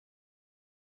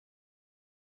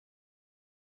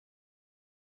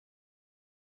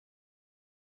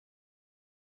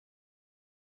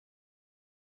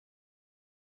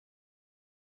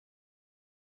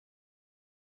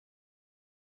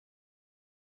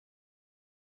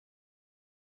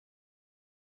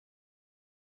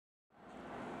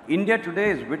India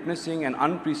today is witnessing an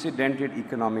unprecedented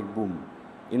economic boom.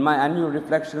 In my annual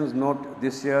reflections note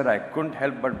this year, I couldn't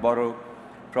help but borrow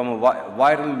from a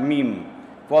viral meme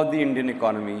for the Indian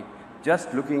economy,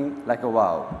 just looking like a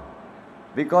wow.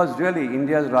 Because really,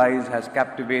 India's rise has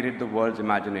captivated the world's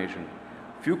imagination.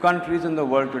 Few countries in the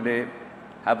world today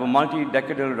have a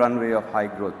multi-decadal runway of high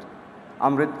growth.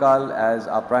 Amrit Kal, as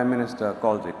our Prime Minister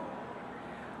calls it.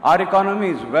 Our economy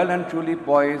is well and truly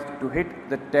poised to hit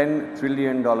the $10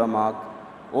 trillion mark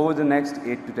over the next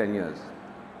 8 to 10 years.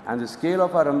 And the scale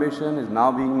of our ambition is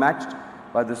now being matched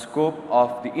by the scope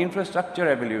of the infrastructure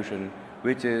evolution,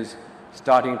 which is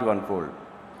starting to unfold.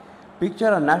 Picture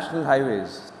our national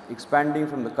highways expanding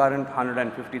from the current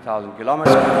 150,000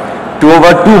 kilometers to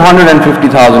over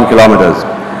 250,000 kilometers.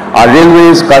 Our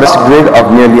railways cover a grid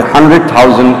of nearly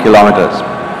 100,000 kilometers.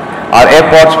 Our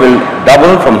airports will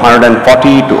double from 140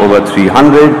 to over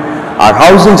 300. Our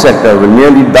housing sector will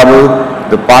nearly double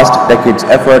the past decade's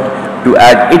effort to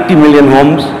add 80 million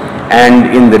homes.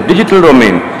 And in the digital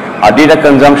domain, our data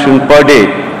consumption per day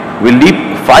will leap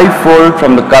fivefold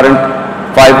from the current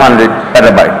 500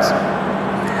 petabytes.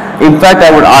 In fact,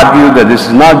 I would argue that this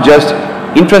is not just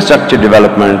infrastructure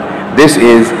development, this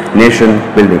is nation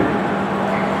building.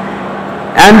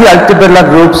 And the Birla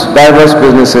Group's diverse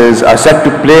businesses are set to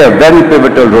play a very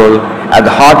pivotal role at the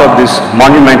heart of this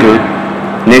monumental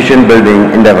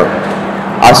nation-building endeavor.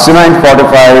 Our cement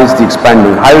fortifies the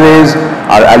expanding highways,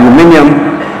 our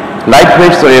aluminium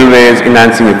lightweights the railways,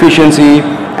 enhancing efficiency,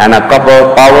 and our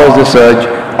copper powers the surge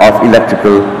of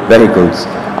electrical vehicles.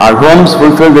 Our homes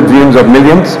fulfill the dreams of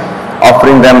millions,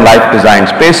 offering them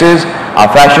life-designed spaces. Our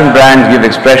fashion brands give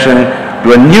expression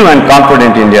to a new and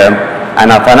confident India, and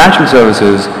our financial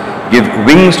services give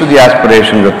wings to the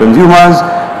aspirations of consumers,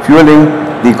 fueling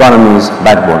the economy's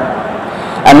backbone.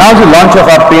 And now the launch of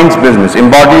our paints business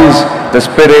embodies the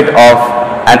spirit of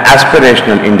an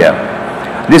aspirational India.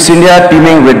 This India,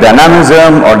 teeming with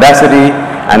dynamism, audacity,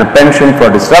 and a penchant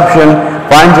for disruption,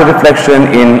 finds a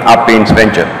reflection in our paints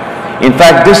venture. In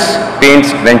fact, this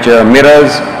paints venture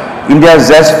mirrors India's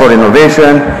zest for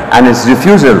innovation and its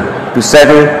refusal to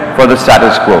settle for the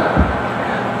status quo.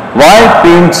 Why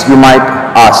paints, you might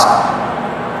ask?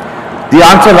 The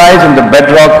answer lies in the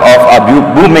bedrock of our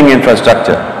booming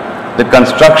infrastructure, the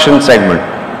construction segment.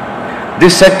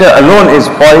 This sector alone is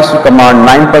poised to command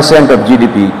 9% of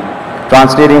GDP,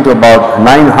 translating to about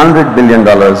 $900 billion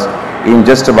in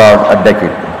just about a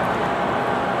decade.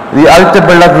 The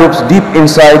Birla Group's deep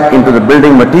insight into the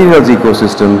building materials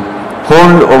ecosystem,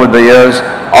 honed over the years,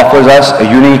 offers us a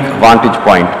unique vantage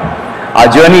point. Our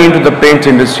journey into the paints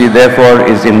industry, therefore,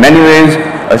 is in many ways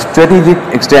a strategic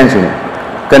extension,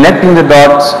 connecting the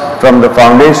dots from the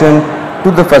foundation to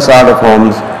the facade of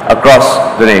homes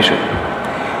across the nation.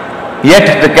 Yet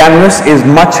the canvas is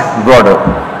much broader.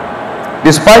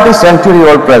 Despite a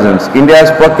century-old presence,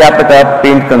 India's per capita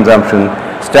paint consumption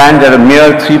stands at a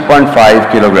mere 3.5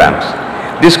 kilograms.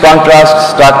 This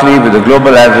contrasts starkly with the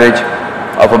global average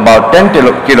of about 10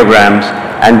 kilograms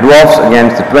and dwarfs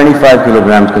against the 25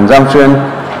 kilograms consumption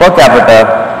per capita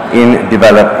in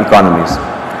developed economies.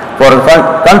 For a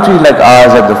country like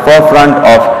ours at the forefront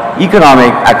of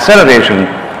economic acceleration,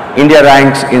 India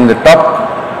ranks in the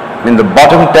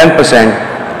bottom 10%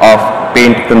 of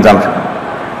paint consumption.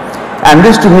 And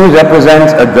this to me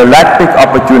represents a galactic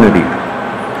opportunity.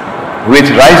 With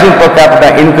rising per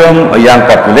capita income, a young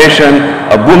population,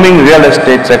 a booming real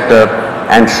estate sector,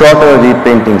 and shorter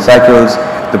repainting cycles,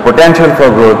 the potential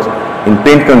for growth in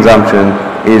paint consumption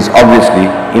is obviously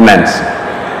immense.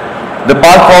 The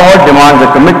path forward demands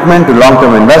a commitment to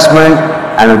long-term investment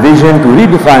and a vision to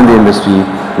redefine the industry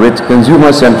with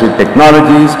consumer-centric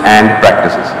technologies and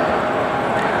practices.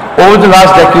 Over the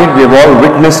last decade, we have all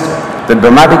witnessed the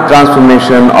dramatic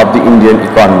transformation of the Indian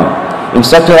economy. In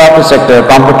sector after sector,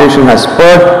 competition has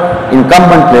spurred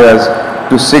incumbent players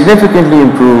to significantly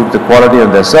improve the quality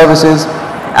of their services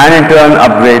and in turn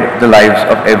upgrade the lives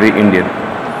of every Indian.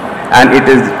 And it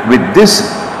is with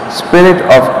this spirit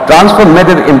of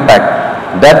transformative impact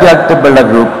that the Birla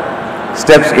Group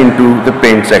steps into the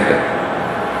paint sector.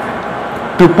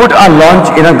 To put our launch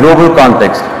in a global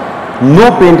context, no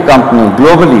paint company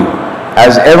globally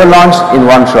has ever launched in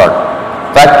one shot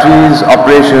factories,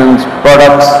 operations,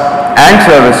 products and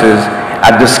services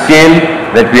at the scale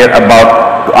that we are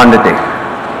about to undertake.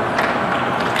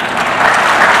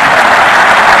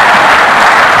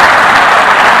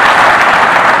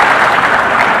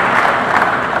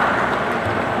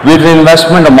 With an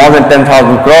investment of more than 10,000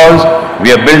 crores,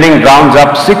 we are building grounds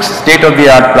up 6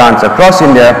 state-of-the-art plants across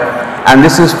India, and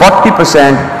this is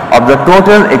 40% of the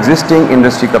total existing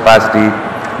industry capacity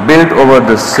built over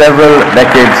the several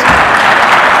decades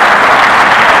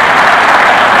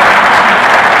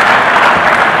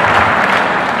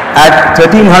At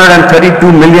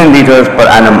 1,332 million litres per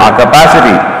annum, our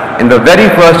capacity in the very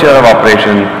first year of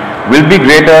operation will be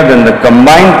greater than the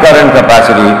combined current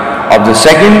capacity of the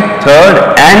second, third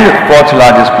and fourth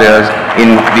largest players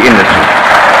in the industry.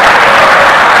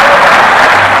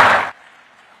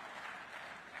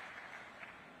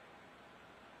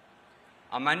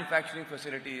 Our manufacturing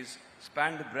facilities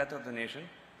span the breadth of the nation,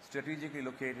 strategically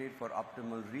located for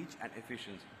optimal reach and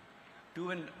efficiency.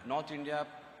 2 in North India,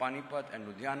 Panipat and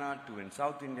Ludhiana, 2 in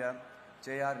South India,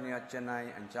 Cheyyar near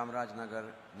Chennai and Chamarajanagar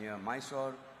near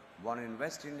Mysore, 1 in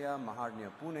West India, Mahad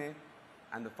near Pune,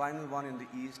 and the final one in the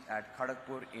east at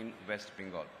Kharagpur in West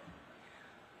Bengal.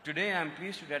 Today I am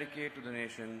pleased to dedicate to the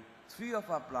nation 3 of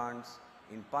our plants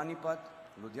in Panipat,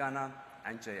 Ludhiana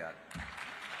and Cheyyar.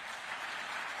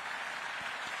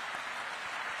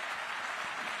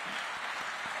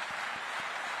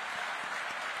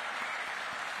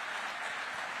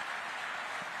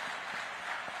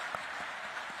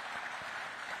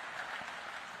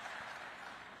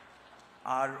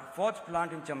 Our 4th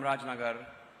plant in Chamarajanagar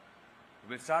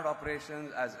will start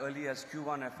operations as early as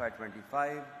Q1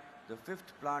 FY25. The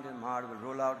 5th plant in Mahad will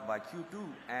roll out by Q2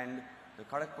 and the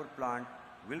Kharagpur plant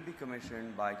will be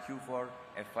commissioned by Q4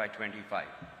 FY25.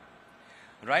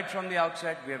 Right from the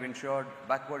outset, we have ensured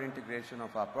backward integration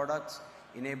of our products,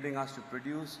 enabling us to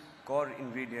produce core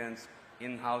ingredients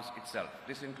in-house itself.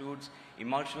 This includes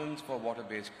emulsions for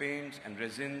water-based paints and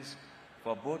resins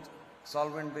for both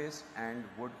solvent-based and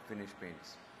wood finish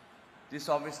paints. This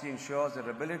obviously ensures their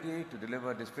ability to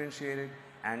deliver differentiated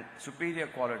and superior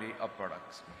quality of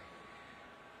products.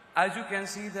 As you can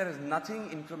see, there is nothing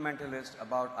incrementalist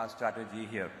about our strategy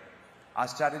here. Our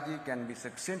strategy can be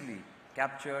succinctly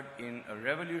captured in a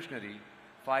revolutionary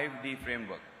 5D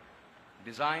framework: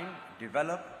 design,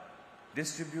 develop,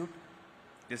 distribute,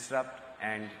 disrupt,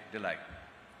 and delight.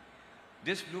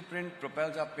 This blueprint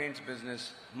propels our paints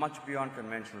business much beyond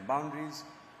conventional boundaries.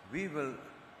 We will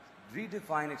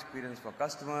redefine experience for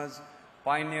customers,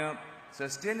 pioneer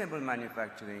sustainable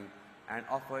manufacturing, and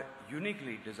offer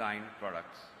uniquely designed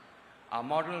products. Our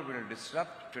model will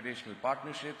disrupt traditional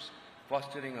partnerships,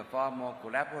 fostering a far more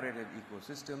collaborative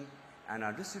ecosystem, and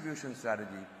our distribution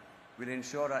strategy will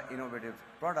ensure our innovative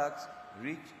products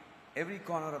reach every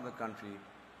corner of the country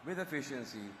with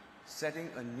efficiency, setting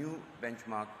a new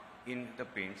benchmark in the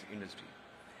paints industry.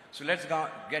 So let's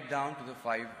get down to the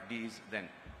 5 Ds then.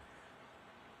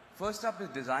 First up is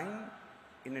design.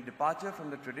 In a departure from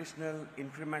the traditional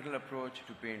incremental approach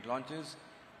to paint launches,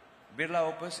 Birla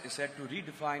Opus is set to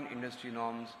redefine industry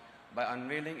norms by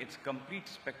unveiling its complete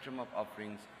spectrum of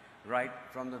offerings right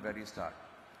from the very start.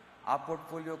 Our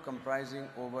portfolio, comprising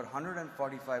over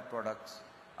 145 products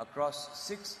across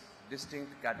 6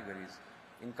 distinct categories,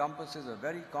 encompasses a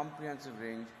very comprehensive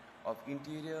range of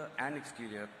interior and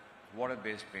exterior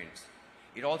water-based paints.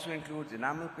 It also includes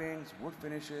enamel paints, wood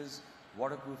finishes,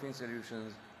 waterproofing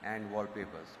solutions, and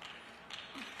wallpapers.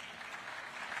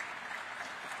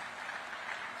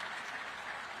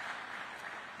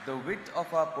 The width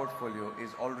of our portfolio is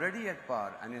already at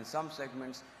par and in some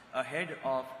segments ahead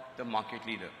of the market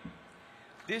leader.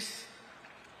 This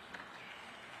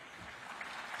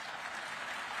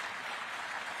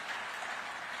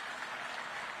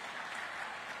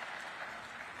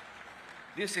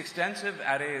extensive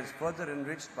array is further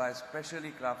enriched by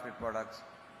specially crafted products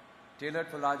tailored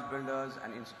for large builders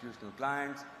and institutional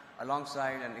clients,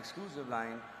 alongside an exclusive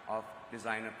line of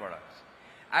designer products.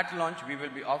 At launch, we will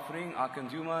be offering our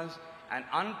consumers an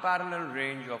unparalleled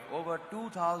range of over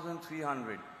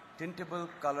 2,300 tintable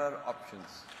color options,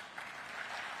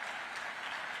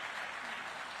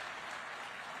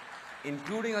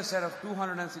 including a set of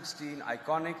 216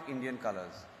 iconic Indian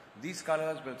colors. These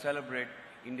colors will celebrate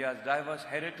India's diverse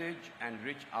heritage and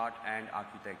rich art and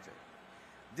architecture.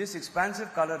 This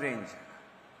expansive color range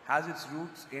has its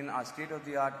roots in our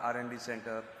state-of-the-art R&D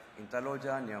center in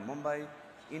Taloja near Mumbai.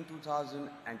 In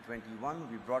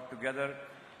 2021, we brought together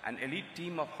an elite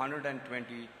team of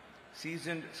 120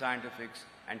 seasoned scientifics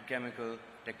and chemical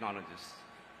technologists.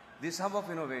 This hub of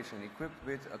innovation, equipped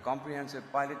with a comprehensive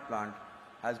pilot plant,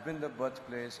 has been the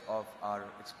birthplace of our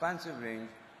expansive range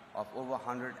of over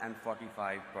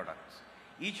 145 products.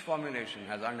 Each formulation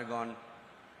has undergone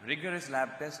rigorous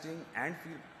lab testing and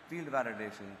field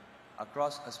validation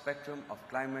across a spectrum of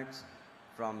climates,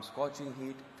 from scorching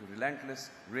heat to relentless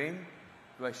rain,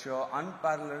 to assure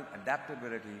unparalleled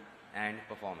adaptability and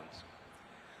performance.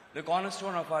 The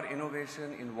cornerstone of our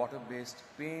innovation in water-based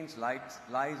paints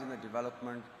lies in the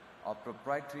development of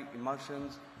proprietary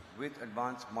emulsions with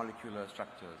advanced molecular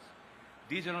structures.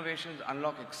 These innovations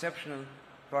unlock exceptional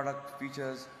product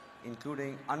features,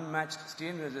 including unmatched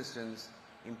stain resistance,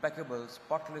 impeccable,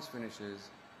 spotless finishes,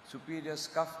 superior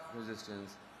scuff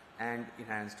resistance, and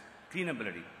enhanced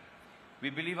cleanability. We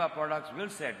believe our products will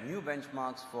set new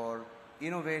benchmarks for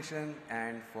innovation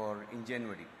and for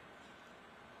ingenuity.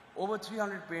 Over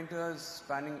 300 painters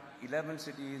spanning 11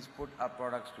 cities put our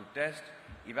products to test,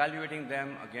 evaluating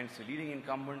them against the leading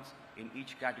incumbents in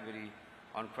each category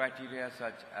on criteria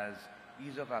such as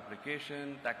ease of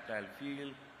application, tactile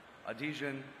feel,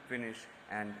 adhesion, finish,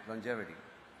 and longevity.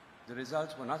 The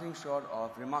results were nothing short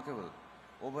of remarkable.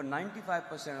 Over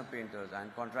 95% of painters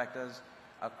and contractors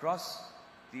across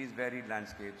these varied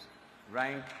landscapes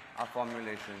ranked our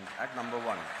formulations at number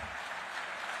 1.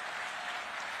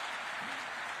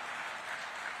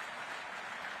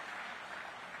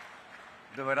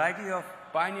 The variety of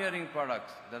pioneering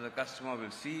products that the customer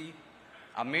will see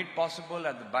are made possible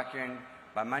at the back end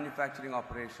by manufacturing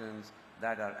operations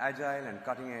that are agile and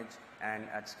cutting edge and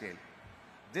at scale.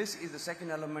 This is the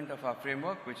second element of our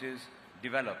framework, which is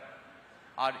develop.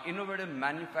 Our innovative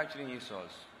manufacturing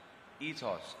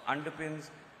ethos underpins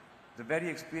the very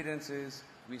experiences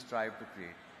we strive to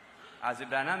create. As a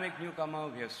dynamic newcomer,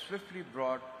 we have swiftly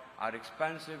brought our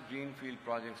expansive greenfield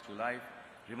projects to life,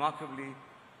 remarkably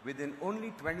within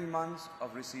only 20 months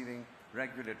of receiving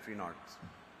regulatory nods.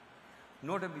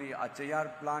 Notably, our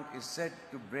Cheyyar plant is set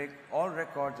to break all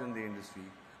records in the industry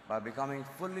by becoming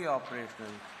fully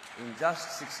operational in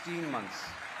just 16 months.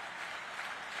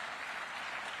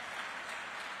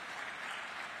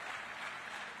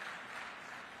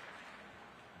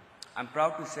 I'm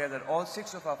proud to share that all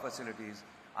 6 of our facilities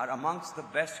are amongst the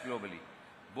best globally,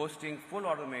 boasting full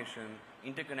automation,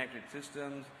 interconnected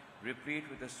systems, replete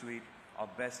with a suite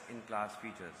of best-in-class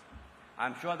features.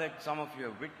 I'm sure that some of you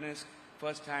have witnessed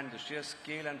firsthand the sheer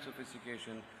scale and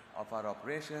sophistication of our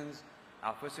operations.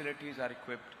 Our facilities are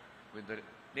equipped with the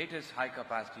latest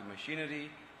high-capacity machinery,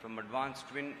 from advanced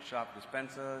twin-shaft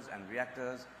dispensers and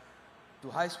reactors to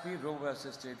high-speed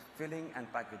rover-assisted filling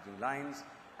and packaging lines,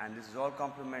 and this is all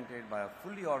complemented by a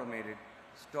fully automated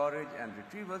storage and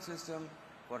retrieval system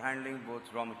for handling both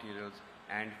raw materials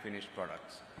and finished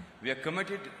products. We are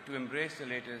committed to embrace the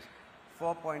latest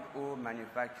 4.0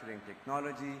 manufacturing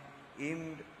technology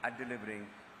aimed at delivering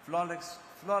flawless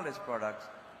products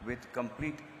with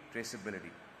complete traceability.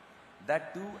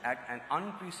 That too at an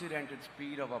unprecedented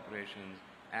speed of operations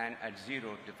and at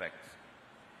zero defects.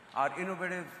 Our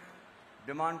innovative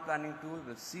demand planning tool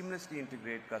will seamlessly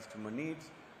integrate customer needs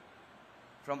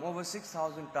from over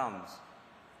 6,000 towns,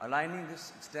 aligning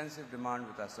this extensive demand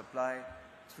with our supply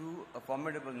through a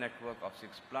formidable network of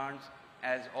 6 plants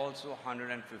as also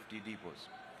 150 depots.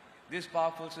 This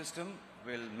powerful system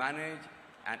will manage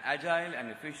an agile and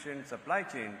efficient supply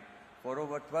chain for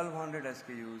over 1,200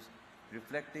 SKUs,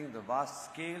 reflecting the vast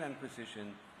scale and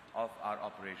precision of our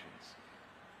operations.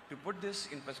 To put this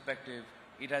in perspective,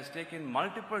 it has taken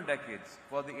multiple decades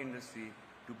for the industry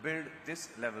to build this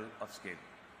level of scale.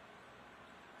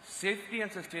 Safety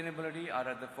and sustainability are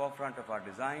at the forefront of our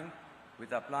design,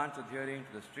 with our plants adhering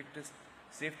to the strictest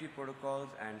safety protocols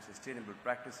and sustainable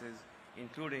practices,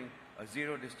 including a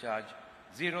zero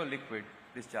liquid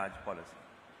discharge policy.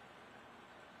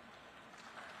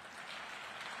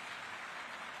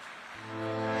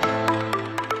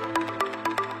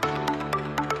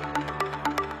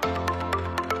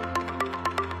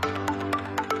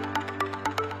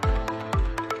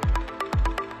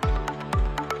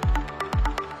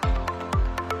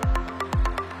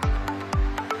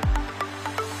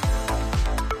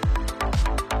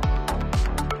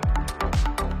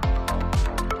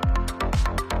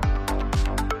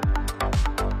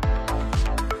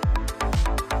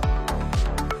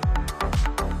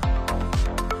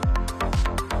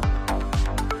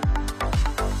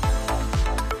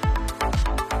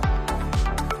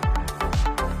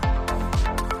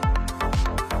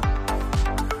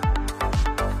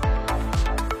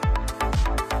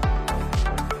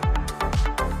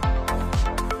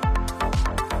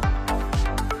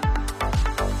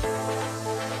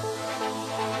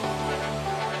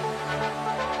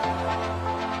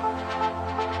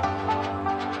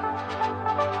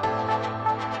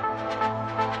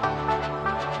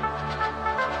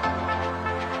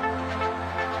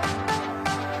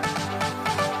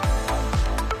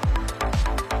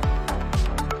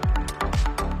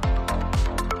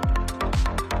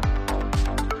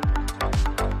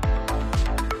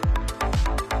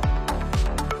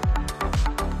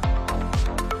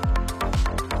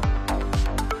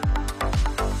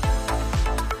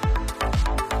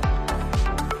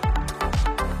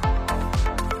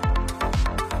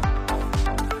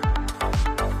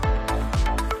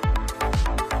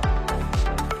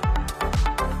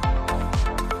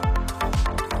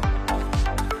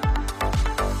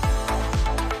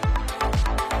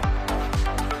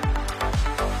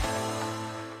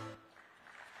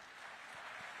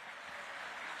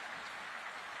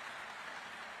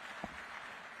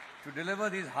 To deliver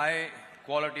these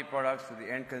high-quality products to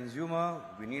the end consumer,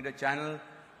 we need a channel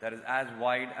that is as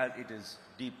wide as it is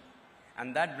deep.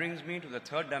 And that brings me to the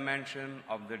third dimension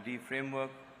of the D framework,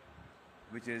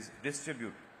 which is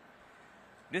distribute.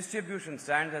 Distribution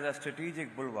stands as a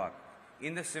strategic bulwark.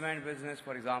 In the cement business,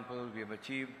 for example, we have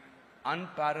achieved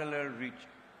unparalleled reach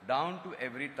down to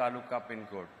every taluka pin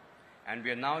code. And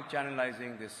we are now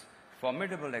channelizing this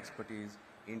formidable expertise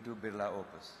into Birla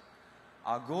Opus.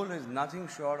 Our goal is nothing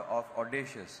short of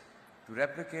audacious, to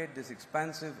replicate this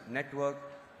expansive network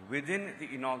within the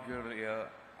inaugural year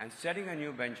and setting a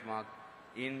new benchmark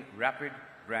in rapid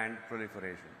brand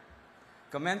proliferation.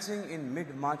 Commencing in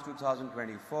mid-March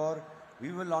 2024,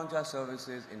 we will launch our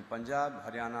services in Punjab,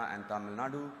 Haryana and Tamil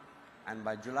Nadu, and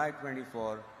by July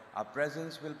 24, our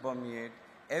presence will permeate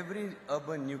every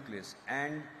urban nucleus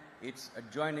and its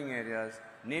adjoining areas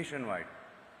nationwide.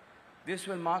 This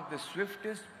will mark the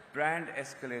swiftest brand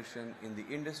escalation in the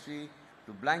industry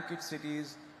to blanket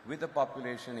cities with a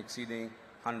population exceeding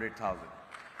 100,000.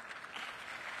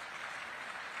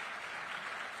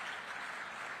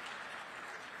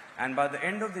 And by the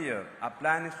end of the year, our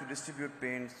plan is to distribute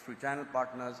paints through channel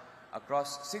partners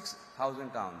across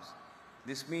 6,000 towns.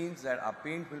 This means that our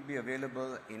paint will be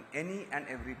available in any and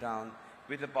every town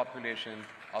with a population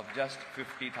of just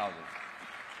 50,000.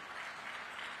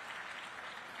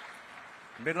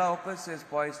 Birla Opus is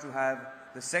poised to have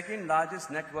the second largest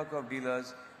network of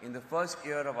dealers in the first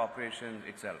year of operation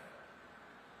itself.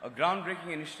 A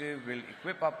groundbreaking initiative will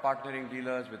equip our partnering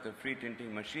dealers with a free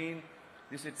tinting machine.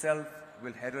 This itself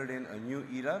will herald in a new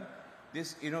era.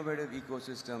 This innovative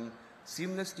ecosystem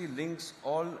seamlessly links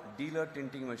all dealer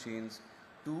tinting machines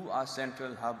to our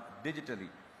central hub digitally,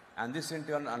 and this in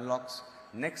turn unlocks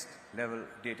next level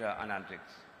data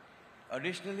analytics.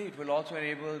 Additionally, it will also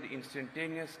enable the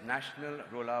instantaneous national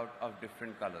rollout of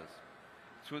different colors.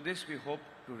 Through this, we hope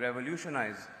to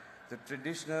revolutionize the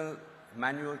traditional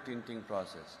manual tinting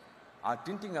process. Our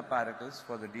tinting apparatus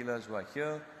for the dealers who are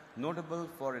here, notable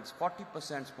for its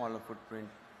 40% smaller footprint,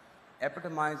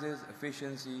 epitomizes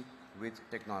efficiency with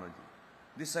technology.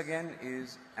 This again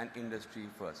is an industry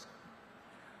first.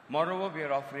 Moreover, we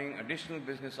are offering additional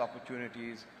business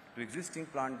opportunities to existing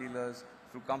plant dealers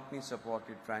through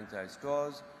company-supported franchise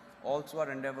stores. Also,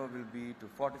 our endeavor will be to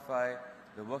fortify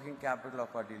the working capital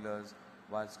of our dealers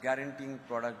whilst guaranteeing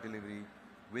product delivery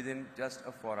within just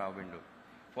a 4-hour window.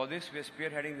 For this, we are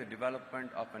spearheading the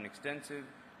development of an extensive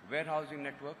warehousing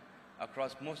network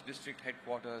across most district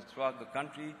headquarters throughout the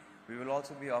country. We will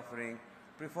also be offering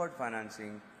preferred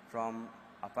financing from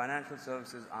our financial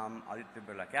services arm, Aditya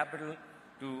Birla Capital,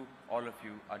 to all of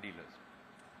you, our dealers.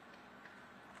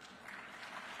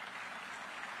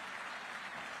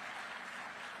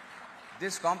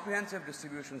 This comprehensive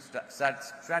distribution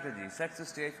strategy sets the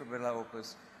stage for Birla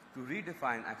Opus to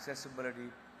redefine accessibility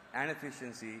and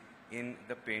efficiency in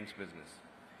the paints business.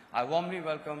 I warmly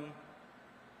welcome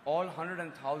all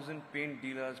 100,000 paint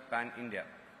dealers pan-India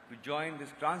to join this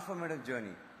transformative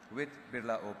journey with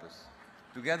Birla Opus.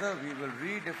 Together, we will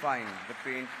redefine the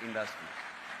paint industry.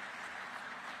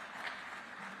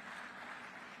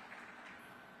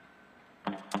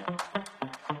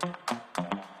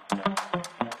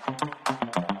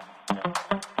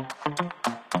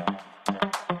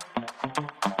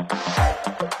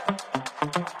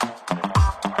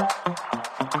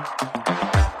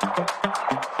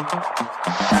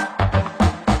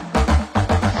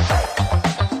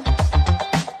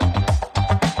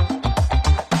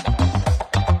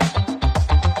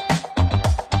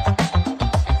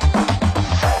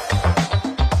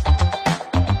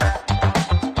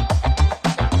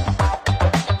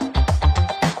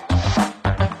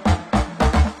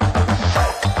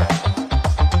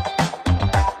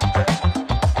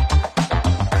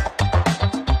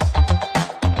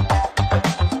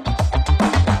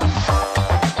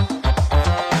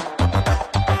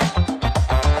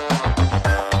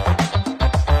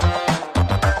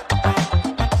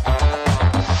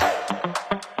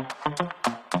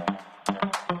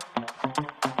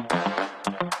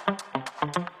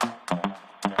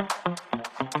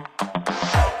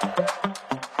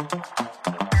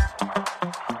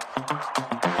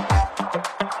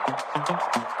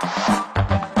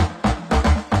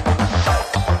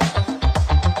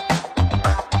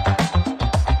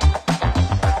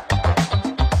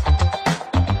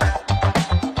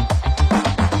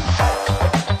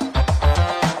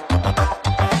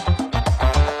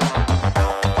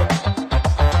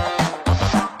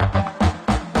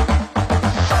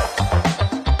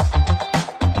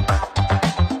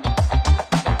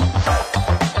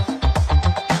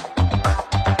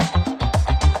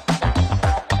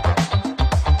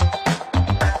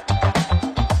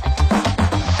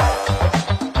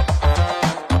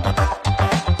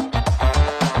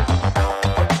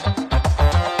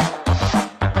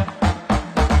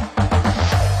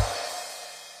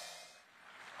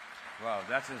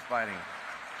 That's inspiring.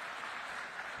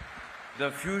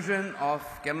 The fusion of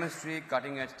chemistry,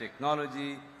 cutting-edge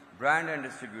technology, brand and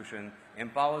distribution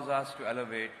empowers us to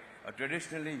elevate a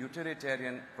traditionally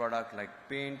utilitarian product like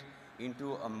paint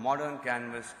into a modern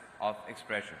canvas of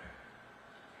expression.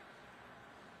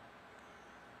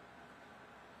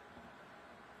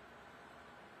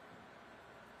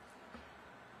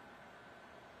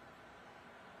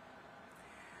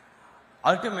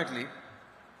 Ultimately,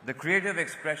 the creative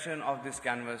expression of this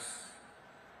canvas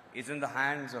is in the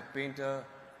hands of painter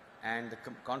and the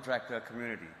contractor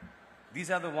community. These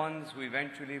are the ones who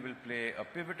eventually will play a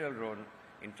pivotal role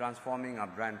in transforming our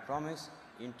brand promise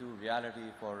into reality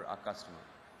for our customer.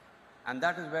 And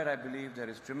that is where I believe there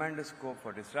is tremendous scope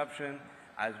for disruption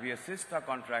as we assist our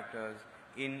contractors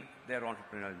in their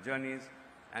entrepreneurial journeys,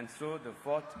 and so the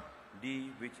fourth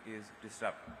D, which is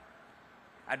disrupt.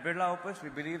 At Birla Opus, we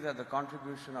believe that the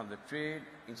contribution of the trade,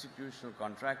 institutional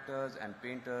contractors and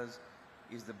painters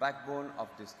is the backbone of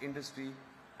this industry,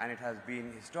 and it has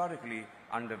been historically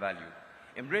undervalued.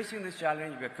 Embracing this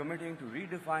challenge, we are committing to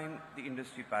redefine the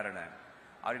industry paradigm.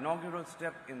 Our inaugural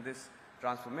step in this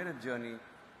transformative journey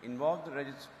involved the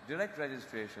direct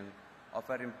registration of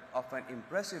an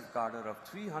impressive cadre of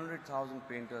 300,000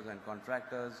 painters and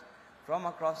contractors from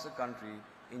across the country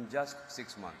in just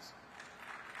 6 months.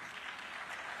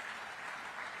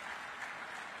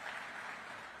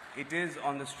 It is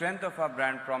on the strength of our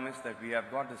brand promise that we have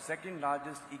got the second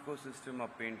largest ecosystem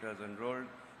of painters enrolled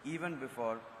even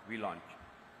before we launch.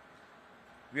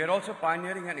 We are also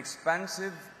pioneering an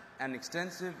expansive and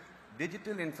extensive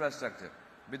digital infrastructure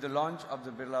with the launch of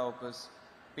the Birla Opus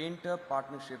Painter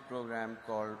Partnership Program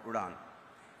called UDAN.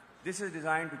 This is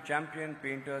designed to champion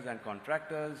painters and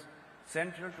contractors.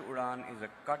 Central to UDAN is a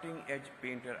cutting-edge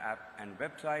painter app and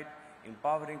website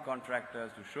empowering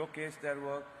contractors to showcase their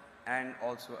work and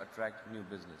also attract new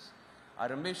business.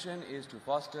 Our ambition is to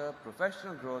foster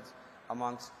professional growth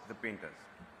amongst the painters.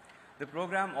 The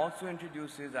program also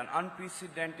introduces an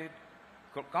unprecedented,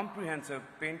 comprehensive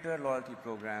painter loyalty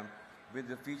program with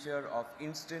the feature of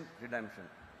instant redemption.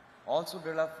 Also,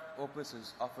 Birla Opus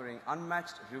is offering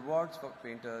unmatched rewards for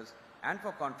painters and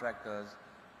for contractors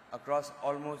across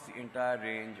almost the entire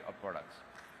range of products.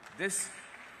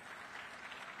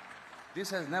 This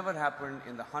has never happened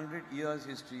in the 100 years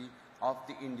history of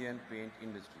the Indian paint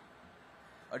industry.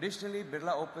 Additionally,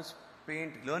 Birla Opus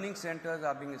Paint Learning Centers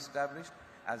are being established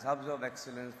as hubs of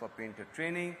excellence for painter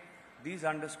training. These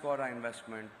underscore our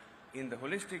investment in the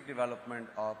holistic development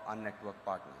of our network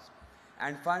partners.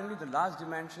 And finally, the last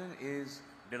dimension is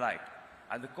delight.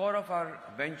 At the core of our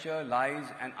venture lies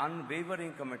an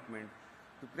unwavering commitment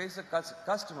to place the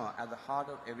customer at the heart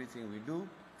of everything we do,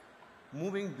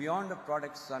 moving beyond a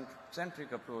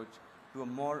product-centric approach to a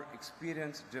more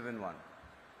experience-driven one.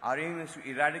 Our aim is to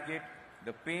eradicate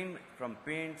the pain from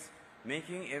paints,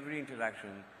 making every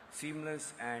interaction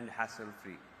seamless and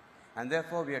hassle-free. And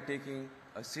therefore, we are taking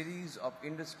a series of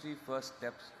industry-first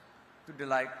steps to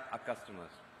delight our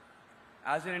customers.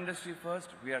 As an industry first,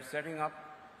 we are setting up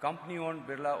company-owned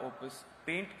Birla Opus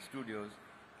Paint Studios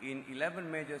in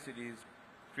 11 major cities,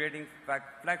 creating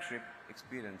flagship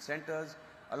experience centers.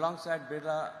 Alongside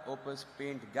Birla Opus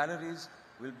Paint Galleries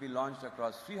will be launched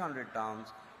across 300 towns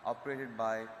operated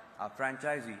by our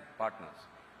franchisee partners.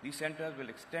 These centers will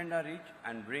extend our reach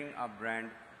and bring our brand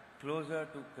closer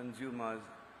to consumers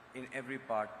in every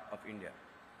part of India.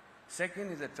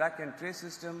 Second is a track and trace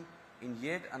system. In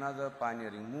yet another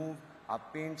pioneering move, our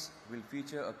paints will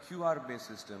feature a QR-based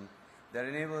system that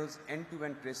enables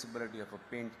end-to-end traceability of a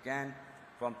paint can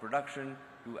from production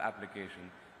to application.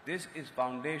 This is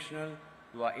foundational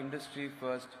to our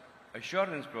industry-first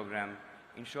assurance program,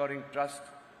 ensuring trust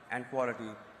and quality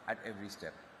at every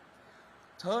step.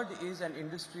 Third is an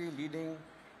industry-leading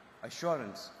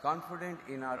assurance. Confident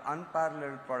in our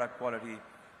unparalleled product quality,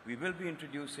 we will be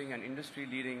introducing an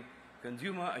industry-leading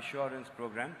consumer assurance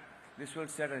program. This will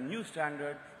set a new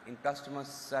standard in customer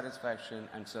satisfaction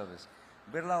and service.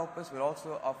 Birla Opus will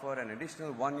also offer an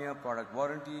additional 1-year product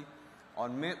warranty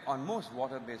on most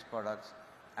water-based products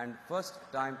and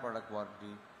first-time product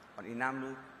warranty on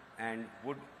enamel and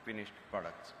wood-finished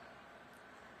products.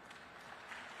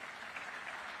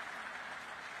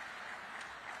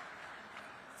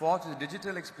 Fourth is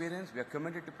digital experience. We are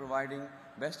committed to providing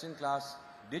best-in-class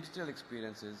digital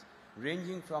experiences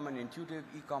ranging from an intuitive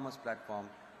e-commerce platform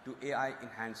to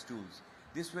AI-enhanced tools.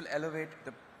 This will elevate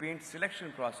the paint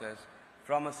selection process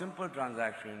from a simple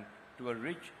transaction to a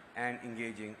rich and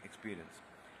engaging experience.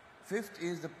 Fifth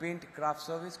is the paint craft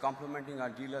service, complementing our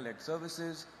dealer-led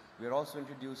services. We are also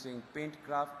introducing Paint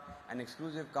Craft, an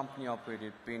exclusive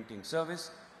company-operated painting service.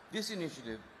 This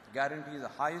initiative guarantees the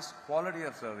highest quality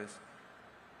of service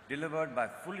delivered by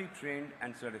fully trained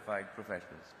and certified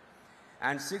professionals.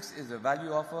 And 6 is the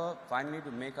value offer. Finally,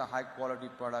 to make our high-quality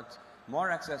products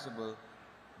more accessible,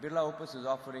 Birla Opus is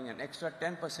offering an extra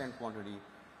 10% quantity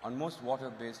on most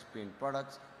water-based paint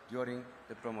products during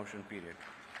the promotion period.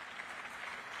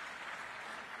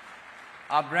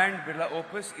 Our brand Birla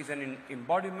Opus is an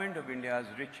embodiment of India's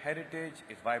rich heritage,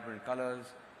 its vibrant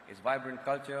colors, its vibrant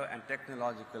culture and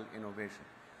technological innovation.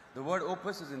 The word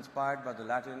opus is inspired by the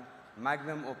Latin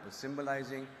magnum opus,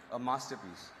 symbolizing a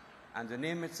masterpiece, and the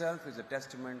name itself is a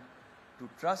testament to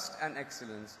trust and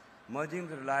excellence, merging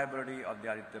the reliability of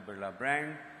the Aditya Birla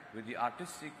brand with the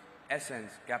artistic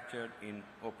essence captured in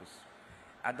Opus.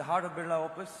 At the heart of Birla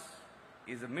Opus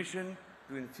is a mission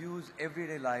to infuse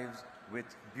everyday lives with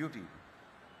beauty.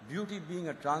 Beauty being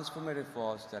a transformative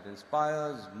force that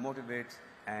inspires, motivates,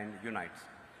 and unites.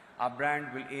 Our brand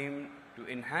will aim to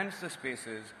enhance the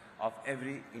spaces of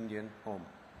every Indian home.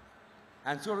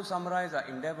 And so to summarize, our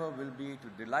endeavor will be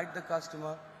to delight the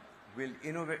customer with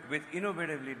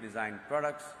innovatively designed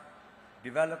products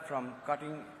developed from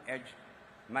cutting-edge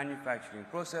manufacturing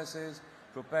processes,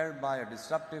 prepared by a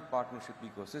disruptive partnership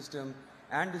ecosystem,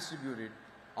 and distributed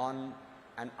on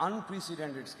an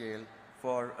unprecedented scale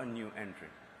for a new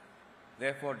entrant.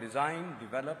 Therefore, design,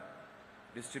 develop,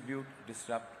 distribute,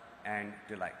 disrupt, and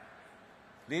delight.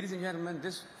 Ladies and gentlemen,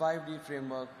 this 5D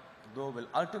framework, though, will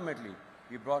ultimately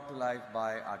be brought to life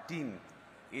by our team.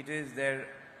 It is their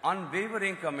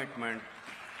unwavering commitment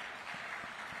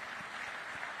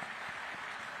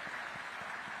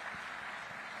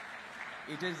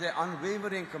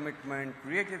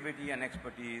creativity, and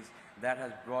expertise that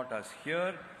has brought us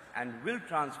here and will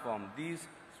transform these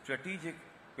strategic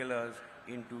pillars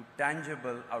into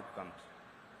tangible outcomes.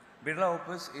 Birla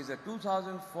Opus is a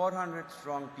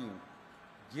 2,400-strong team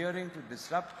gearing to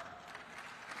disrupt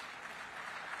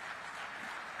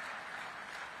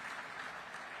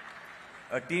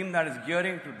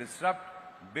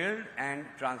build and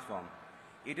transform.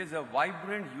 It is a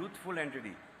vibrant, youthful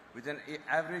entity with an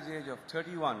average age of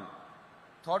 31,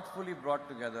 thoughtfully brought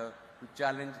together to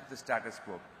challenge the status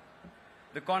quo.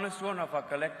 The cornerstone of our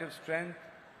collective strength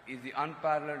is the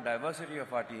unparalleled diversity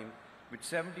of our team, with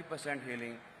 70%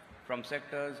 hailing from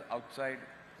sectors outside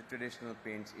the traditional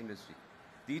paints industry.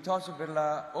 The ethos of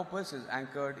Birla Opus is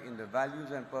anchored in the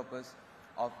values and purpose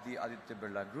of the Aditya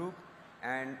Birla Group,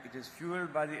 and it is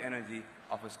fueled by the energy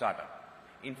of a startup.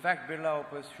 In fact, Birla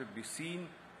Opus should be seen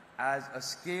as a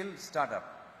scale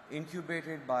startup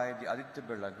incubated by the Aditya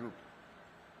Birla Group.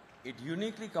 It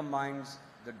uniquely combines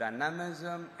the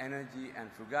dynamism, energy, and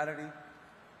frugality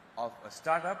of a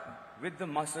startup with the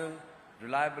muscle,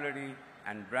 reliability,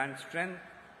 and brand strength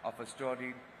of a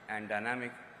storied and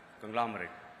dynamic conglomerate.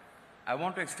 I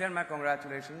want to extend my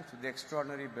congratulations to the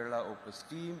extraordinary Birla Opus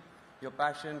team. Your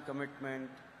passion, commitment,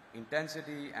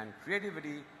 intensity, and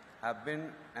creativity have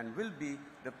been and will be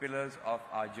the pillars of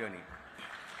our journey.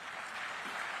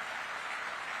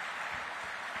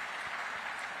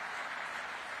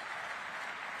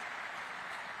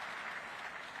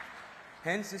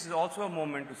 Hence, this is also a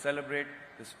moment to celebrate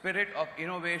the spirit of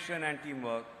innovation and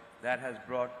teamwork that has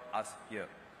brought us here.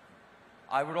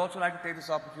 I would also like to take this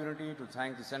opportunity to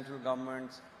thank the central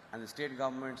governments and the state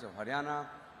governments of Haryana,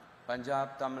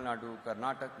 Punjab, Tamil Nadu,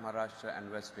 Karnataka, Maharashtra,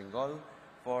 and West Bengal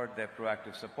for their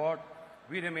proactive support.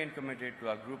 We remain committed to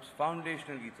our group's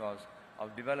foundational ethos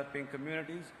of developing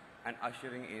communities and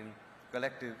ushering in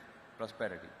collective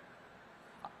prosperity.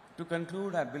 To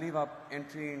conclude, I believe our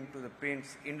entry into the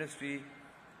paints industry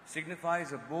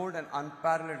signifies a bold and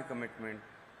unparalleled commitment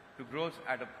to growth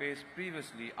at a pace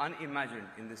previously unimagined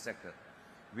in this sector.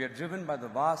 We are driven by the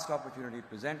vast opportunity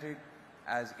presented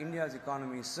as India's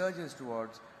economy surges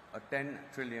towards a $10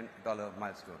 trillion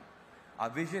milestone. Our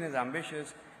vision is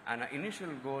ambitious and our initial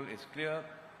goal is clear: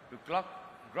 to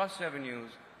clock gross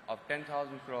revenues of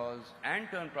 10,000 crores and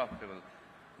turn profitable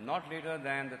not later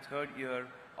than the third year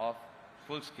of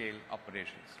full-scale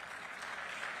operations.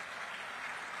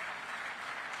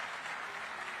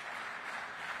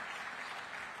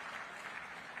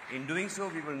 In doing so,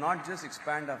 we will not just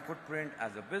expand our footprint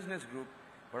as a business group,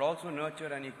 but also nurture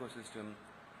an ecosystem,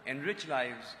 enrich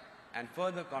lives, and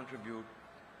further contribute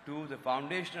to the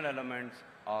foundational elements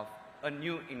of a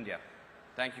new India.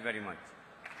 Thank you very much.